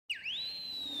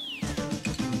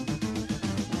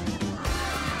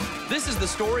This is the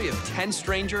story of 10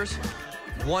 strangers,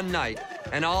 one night,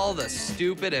 and all the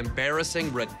stupid,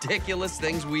 embarrassing, ridiculous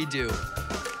things we do to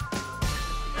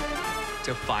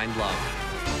find love.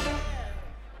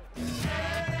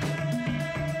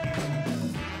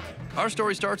 Our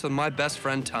story starts with my best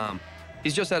friend, Tom.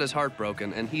 He's just had his heart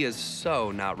broken, and he is so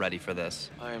not ready for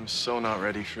this. I am so not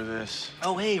ready for this.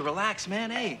 Oh, hey, relax, man.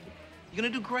 Hey, you're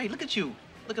gonna do great. Look at you.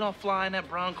 Looking all fly in that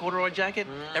brown corduroy jacket.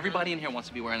 Everybody in here wants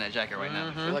to be wearing that jacket right now.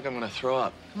 I feel like I'm gonna throw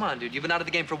up. Come on, dude. You've been out of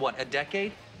the game for what, a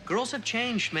decade? Girls have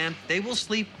changed, man. They will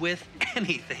sleep with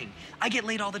anything. I get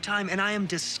laid all the time, and I am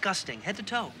disgusting, head to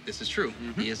toe. This is true.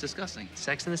 He is disgusting.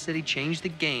 Sex and the City changed the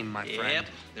game, my friend. Yep,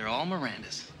 they're all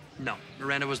Mirandas. No,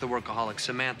 Miranda was the workaholic.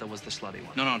 Samantha was the slutty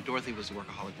one. No, Dorothy was the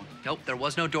workaholic one. Nope, there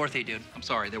was no Dorothy, dude. I'm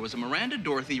sorry, there was a Miranda,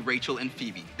 Dorothy, Rachel, and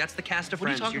Phoebe. That's the cast of What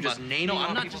are you friends. talking You're just about? naming No, all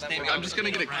I'm not people just that naming. were I'm just gonna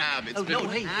get a cab. It's been... No,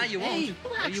 hey, you won't. Hey, No,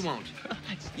 relax. you won't.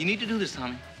 You need to do this,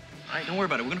 Tommy. All right, don't worry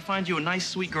about it. We're gonna find you a nice,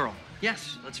 sweet girl.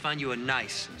 Yes, let's find you a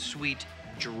nice, sweet,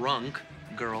 drunk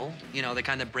girl. You know, the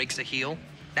kind that breaks a heel.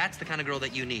 That's the kind of girl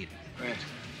that you need. Red.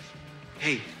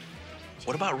 Hey,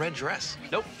 what about red dress?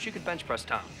 Nope, she could bench press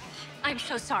Tom. I'm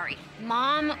so sorry.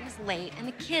 Mom was late, and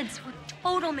the kids were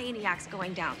total maniacs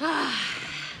going down.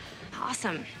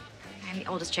 Awesome. I'm the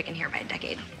oldest chick in here by a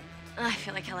decade. I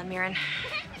feel like Helen Mirren.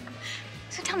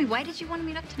 So tell me, why did you want to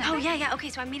meet up tonight? Oh, yeah. Okay,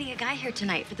 so I'm meeting a guy here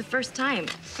tonight for the first time.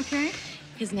 Okay.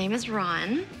 His name is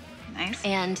Ron. Nice.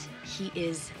 And he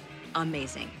is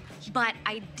amazing. But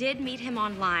I did meet him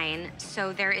online,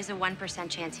 so there is a 1%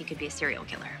 chance he could be a serial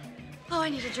killer. Oh, I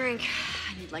need a drink.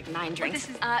 I need like 9 drinks.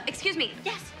 this is... Excuse me.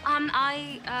 Yes.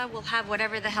 I will have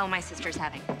whatever the hell my sister's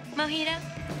having. Mojito?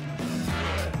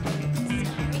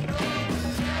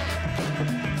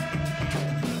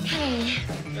 Hey,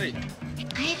 Hey.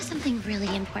 I have something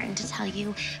really important to tell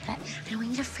you, but I don't want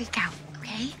you to freak out,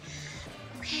 okay?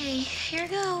 Okay, here we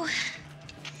go.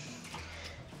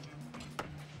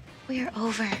 We're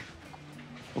over.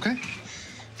 Okay.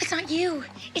 It's not you.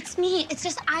 It's me. It's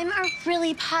just I'm a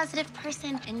really positive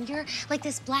person, and you're like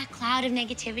this black cloud of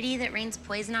negativity that rains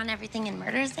poison on everything and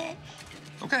murders it.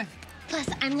 Okay. Plus,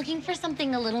 I'm looking for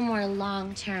something a little more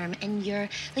long-term, and you're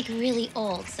like really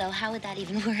old, so how would that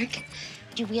even work?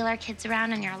 Would you wheel our kids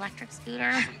around on your electric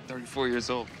scooter? 34 years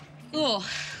old. Oh,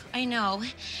 I know.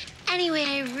 Anyway,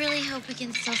 I really hope we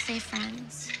can still stay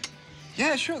friends.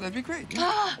 Yeah, sure, that'd be great.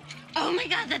 Oh my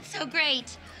God, that's so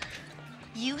great.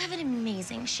 You have an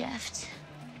amazing shift.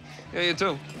 Yeah, you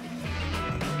too.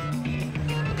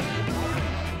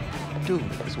 Dude,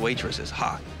 this waitress is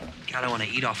hot. God, I want to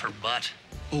eat off her butt.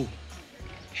 Oh,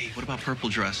 hey, what about purple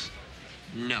dress?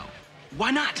 No.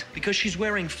 Why not? Because she's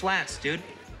wearing flats, dude.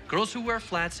 Girls who wear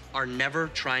flats are never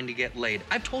trying to get laid.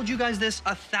 I've told you guys this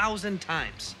 1,000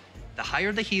 times. The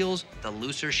higher the heels, the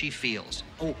looser she feels.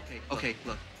 Oh, okay,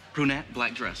 look. Brunette,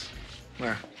 black dress.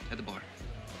 Where? At the bar.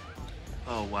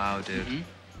 Oh, wow, dude.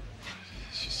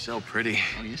 She's so pretty.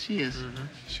 Oh, yes, she is.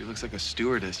 She looks like a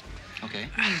stewardess. Okay.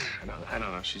 I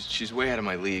don't know. She's way out of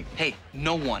my league. Hey,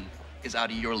 no one is out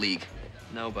of your league.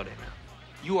 Nobody.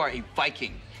 You are a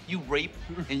Viking. You rape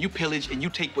and you pillage and you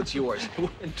take what's yours.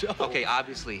 Okay,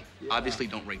 obviously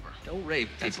don't rape her. Don't rape.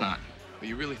 That's not. But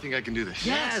you really think I can do this?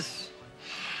 Yes.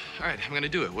 All right, I'm gonna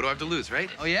do it. What do I have to lose, right?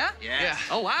 Oh, yeah? Yes.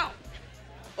 Oh, wow.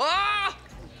 Oh!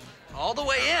 All the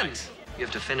way in. You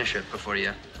have to finish it before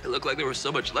you... It looked like there was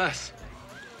so much less.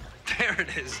 There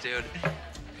it is, dude.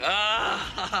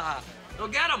 Ah! Go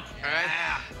get him. All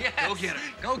right. Yes. Go get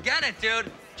her. Go get it,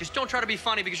 dude. Just don't try to be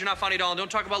funny because you're not funny at all. And don't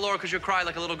talk about Laura because you'll cry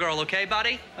like a little girl, okay,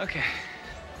 buddy? Okay.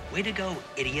 Way to go,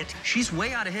 idiot. She's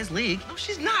way out of his league. No,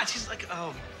 she's not. She's like,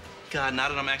 oh, God, now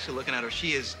that I'm actually looking at her,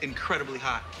 she is incredibly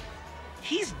hot.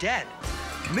 He's dead.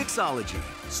 Mixology,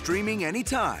 streaming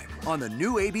anytime on the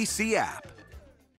new ABC app.